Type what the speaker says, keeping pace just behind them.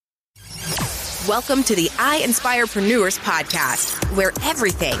Welcome to the Inspirepreneurs podcast, where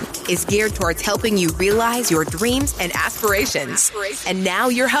everything is geared towards helping you realize your dreams and aspirations. And now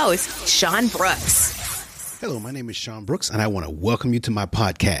your host, Sean Brooks. Hello, my name is Sean Brooks, and I want to welcome you to my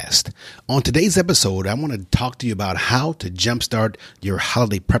podcast. On today's episode, I want to talk to you about how to jumpstart your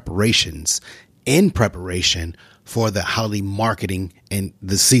holiday preparations in preparation for the holiday marketing and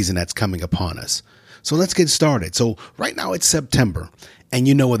the season that's coming upon us. So let's get started. So right now it's September, and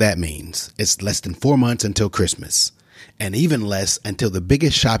you know what that means. It's less than 4 months until Christmas, and even less until the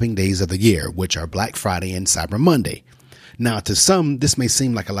biggest shopping days of the year, which are Black Friday and Cyber Monday. Now, to some, this may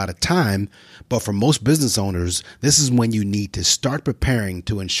seem like a lot of time, but for most business owners, this is when you need to start preparing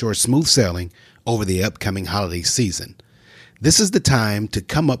to ensure smooth sailing over the upcoming holiday season. This is the time to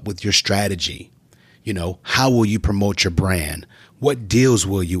come up with your strategy. You know, how will you promote your brand? What deals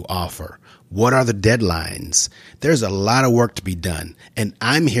will you offer? What are the deadlines? There's a lot of work to be done, and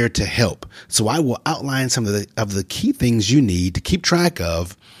I'm here to help. So I will outline some of the key things you need to keep track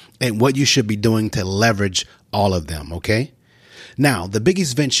of and what you should be doing to leverage all of them, okay? Now, the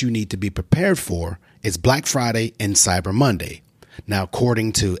biggest events you need to be prepared for is Black Friday and Cyber Monday. Now,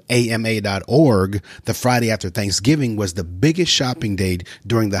 according to AMA.org, the Friday after Thanksgiving was the biggest shopping day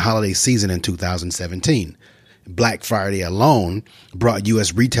during the holiday season in 2017. Black Friday alone brought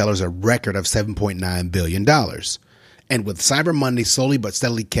U.S. retailers a record of $7.9 billion. And with Cyber Monday slowly but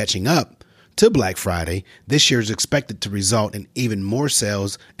steadily catching up to Black Friday, this year is expected to result in even more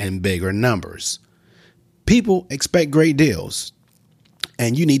sales and bigger numbers. People expect great deals,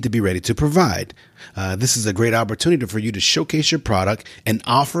 and you need to be ready to provide. This is a great opportunity for you to showcase your product and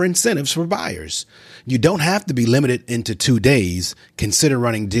offer incentives for buyers. You don't have to be limited into 2 days. Consider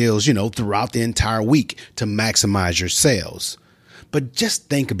running deals, throughout the entire week to maximize your sales. But just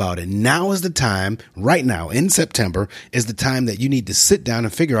think about it. Now is the time, right now in September, is the time that you need to sit down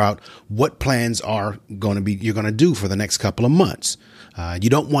and figure out what plans you're going to do for the next couple of months. You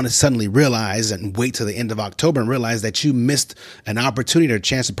don't want to suddenly realize and wait till the end of October and realize that you missed an opportunity or a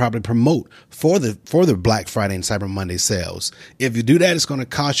chance to probably promote for the Black Friday and Cyber Monday sales. If you do that, it's going to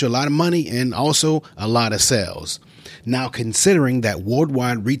cost you a lot of money and also a lot of sales. Now, considering that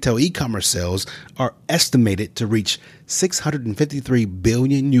worldwide retail e-commerce sales are estimated to reach $653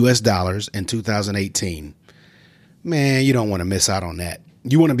 billion in 2018, man, you don't want to miss out on that.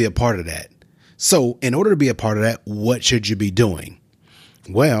 You want to be a part of that. So in order to be a part of that, what should you be doing?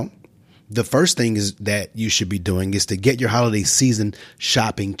 Well, the first thing is that you should be doing is to get your holiday season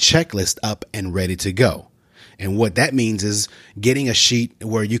shopping checklist up and ready to go. And what that means is getting a sheet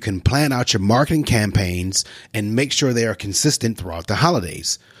where you can plan out your marketing campaigns and make sure they are consistent throughout the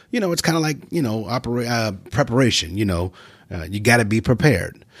holidays. It's kind of like, preparation, you got to be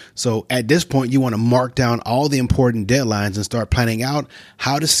prepared. So at this point, you want to mark down all the important deadlines and start planning out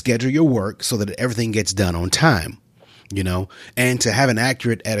how to schedule your work so that everything gets done on time. And to have an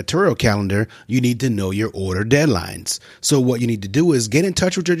accurate editorial calendar, you need to know your order deadlines. So what you need to do is get in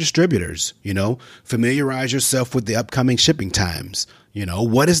touch with your distributors, familiarize yourself with the upcoming shipping times.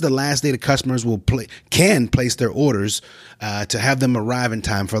 What is the last day the customers can place their orders to have them arrive in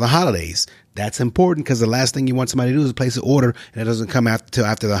time for the holidays? That's important because the last thing you want somebody to do is place an order and it doesn't come till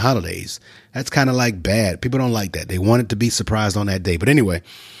after the holidays. That's kind of like bad. People don't like that. They want it to be surprised on that day. But anyway,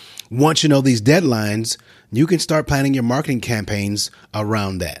 once you know these deadlines, you can start planning your marketing campaigns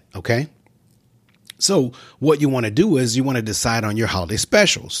around that, okay? So what you want to do is you want to decide on your holiday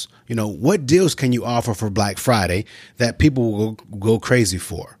specials. What deals can you offer for Black Friday that people will go crazy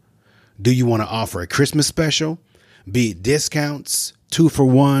for? Do you want to offer a Christmas special, be it discounts,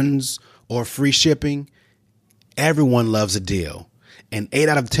 2-for-1s, or free shipping? Everyone loves a deal, and 8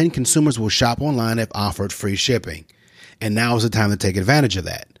 out of 10 consumers will shop online if offered free shipping. And now is the time to take advantage of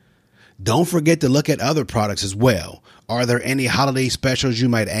that. Don't forget to look at other products as well. Are there any holiday specials you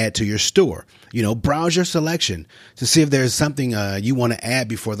might add to your store? Browse your selection to see if there's something you want to add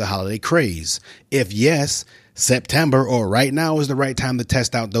before the holiday craze. If yes, September or right now is the right time to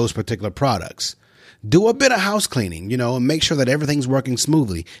test out those particular products. Do a bit of house cleaning, and make sure that everything's working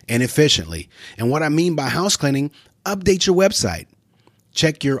smoothly and efficiently. And what I mean by house cleaning, update your website.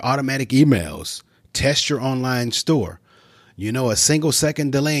 Check your automatic emails. Test your online store. A single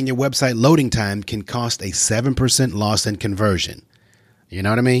second delay in your website loading time can cost a 7% loss in conversion. You know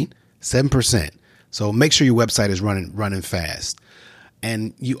what I mean? 7%. So make sure your website is running fast.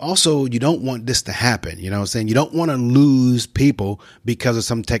 And you don't want this to happen. You know what I'm saying? You don't want to lose people because of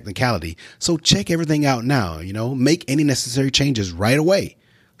some technicality. So check everything out now, make any necessary changes right away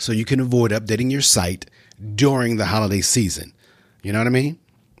so you can avoid updating your site during the holiday season. You know what I mean?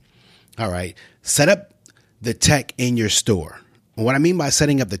 All right. Set up the tech in your store. What I mean by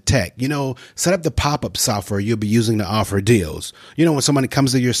setting up the tech, set up the pop-up software you'll be using to offer deals. When somebody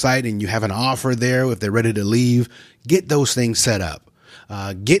comes to your site and you have an offer there, if they're ready to leave, get those things set up.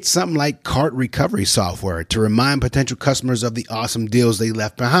 Get something like cart recovery software to remind potential customers of the awesome deals they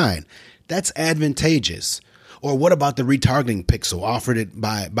left behind. That's advantageous. Or what about the retargeting pixel offered it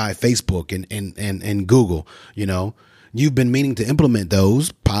by Facebook and Google? You've been meaning to implement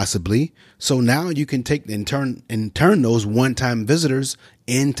those possibly. So now you can take and turn those one-time visitors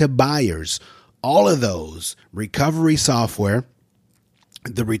into buyers. All of those recovery software,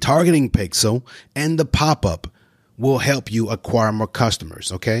 the retargeting pixel, and the pop-up will help you acquire more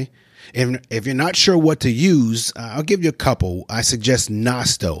customers. Okay. If you're not sure what to use, I'll give you a couple. I suggest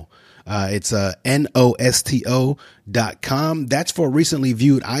Nosto. It's nosto.com. That's for recently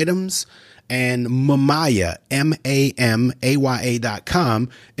viewed items. And Mamaya, MAMAYA.com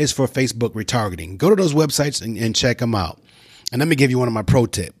is for Facebook retargeting. Go to those websites and check them out. And let me give you one of my pro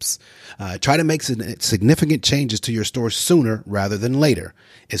tips. Try to make significant changes to your store sooner rather than later.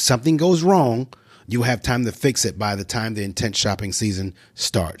 If something goes wrong, you have time to fix it by the time the intense shopping season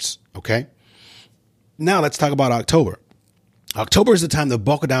starts. Okay. Now let's talk about October. October is the time to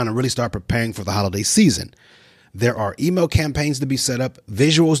buckle down and really start preparing for the holiday season. There are email campaigns to be set up,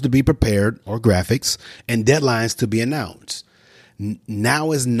 visuals to be prepared or graphics, and deadlines to be announced.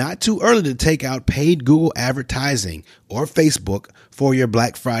 Now is not too early to take out paid Google advertising or Facebook for your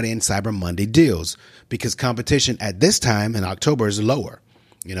Black Friday and Cyber Monday deals because competition at this time in October is lower.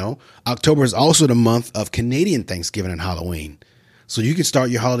 October is also the month of Canadian Thanksgiving and Halloween. So you can start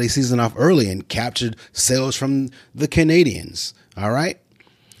your holiday season off early and capture sales from the Canadians. All right.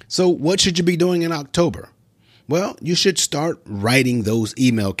 So what should you be doing in October? Well, you should start writing those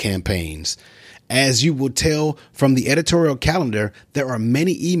email campaigns. As you will tell from the editorial calendar, there are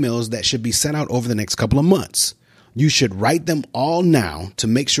many emails that should be sent out over the next couple of months. You should write them all now to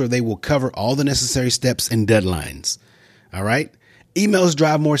make sure they will cover all the necessary steps and deadlines. All right. Emails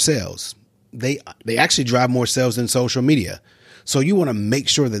drive more sales. They actually drive more sales than social media. So you want to make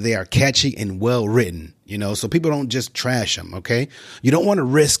sure that they are catchy and well written, so people don't just trash them. OK, you don't want to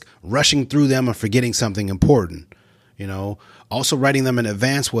risk rushing through them or forgetting something important. Also writing them in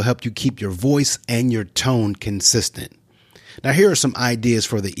advance will help you keep your voice and your tone consistent. Now, here are some ideas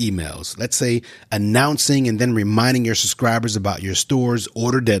for the emails. Let's say announcing and then reminding your subscribers about your store's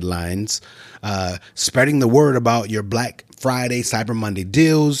order deadlines, spreading the word about your Black Friday, Cyber Monday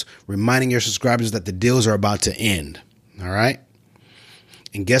deals, reminding your subscribers that the deals are about to end. All right.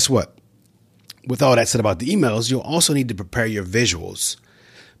 And guess what? With all that said about the emails, you'll also need to prepare your visuals.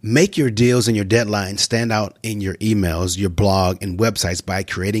 Make your deals and your deadlines stand out in your emails, your blog, and websites by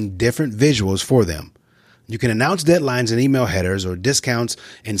creating different visuals for them. You can announce deadlines in email headers or discounts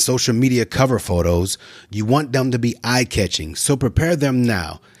in social media cover photos. You want them to be eye-catching, so prepare them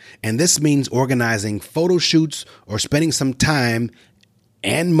now. And this means organizing photo shoots or spending some time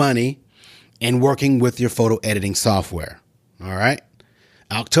and money and working with your photo editing software. All right.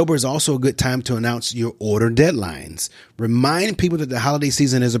 October is also a good time to announce your order deadlines. Remind people that the holiday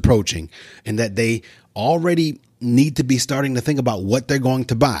season is approaching and that they already need to be starting to think about what they're going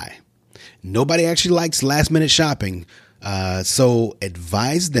to buy. Nobody actually likes last minute shopping. So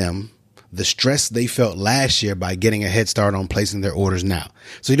advise them the stress they felt last year by getting a head start on placing their orders now.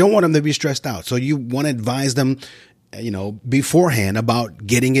 So you don't want them to be stressed out. So you want to advise them beforehand about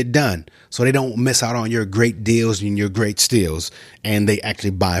getting it done so they don't miss out on your great deals and your great steals and they actually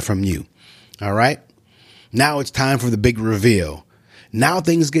buy from you. All right. Now it's time for the big reveal. Now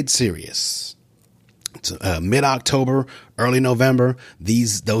things get serious. It's mid-October, early November.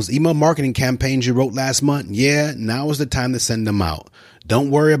 Those email marketing campaigns you wrote last month. Yeah. Now is the time to send them out. Don't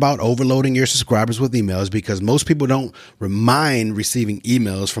worry about overloading your subscribers with emails because most people don't mind receiving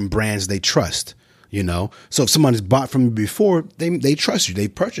emails from brands they trust. So if someone's bought from you before, they trust you, they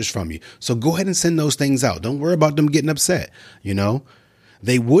purchased from you. So go ahead and send those things out. Don't worry about them getting upset.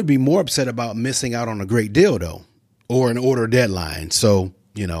 They would be more upset about missing out on a great deal though, or an order deadline. So,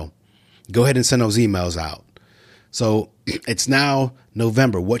 go ahead and send those emails out. So it's now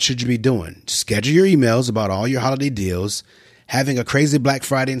November. What should you be doing? Schedule your emails about all your holiday deals, having a crazy Black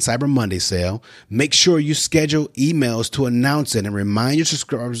Friday and Cyber Monday sale. Make sure you schedule emails to announce it and remind your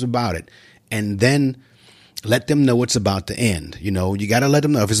subscribers about it. And then let them know it's about to end. You got to let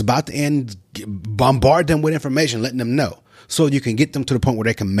them know if it's about to end, bombard them with information, letting them know so you can get them to the point where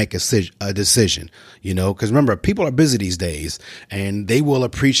they can make a decision, because remember, people are busy these days and they will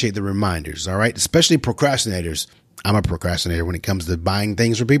appreciate the reminders. All right. Especially procrastinators. I'm a procrastinator when it comes to buying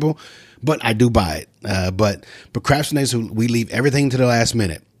things for people, but I do buy it. But procrastinators, we leave everything to the last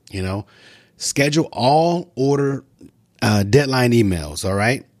minute, schedule all order deadline emails. All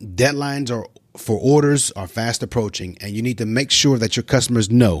right. Deadlines for orders are fast approaching, and you need to make sure that your customers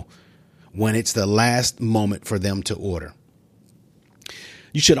know when it's the last moment for them to order.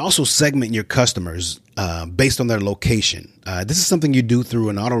 You should also segment your customers based on their location. This is something you do through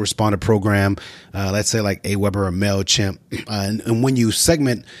an autoresponder program, let's say like Aweber or MailChimp. And when you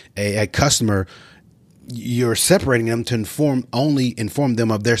segment a customer, you're separating them to inform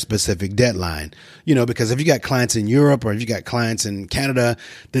them of their specific deadline. Because if you got clients in Europe or if you got clients in Canada,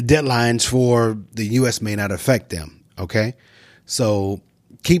 the deadlines for the US may not affect them. Okay. So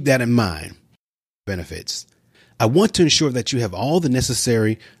keep that in mind. Benefits. I want to ensure that you have all the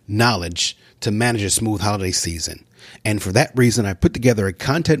necessary knowledge to manage a smooth holiday season. And for that reason, I put together a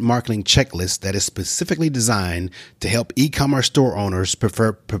content marketing checklist that is specifically designed to help e-commerce store owners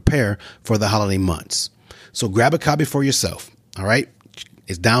prepare for the holiday months. So grab a copy for yourself. All right.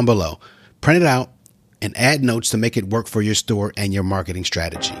 It's down below. Print it out and add notes to make it work for your store and your marketing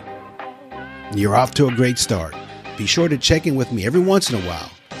strategy. You're off to a great start. Be sure to check in with me every once in a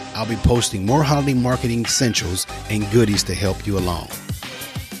while. I'll be posting more holiday marketing essentials and goodies to help you along.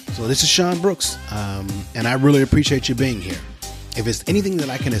 So this is Sean Brooks, and I really appreciate you being here. If it's anything that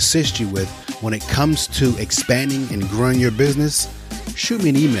I can assist you with when it comes to expanding and growing your business, shoot me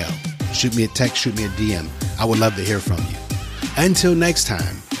an email, shoot me a text, shoot me a DM. I would love to hear from you. Until next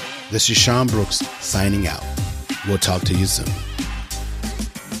time, this is Sean Brooks signing out. We'll talk to you soon.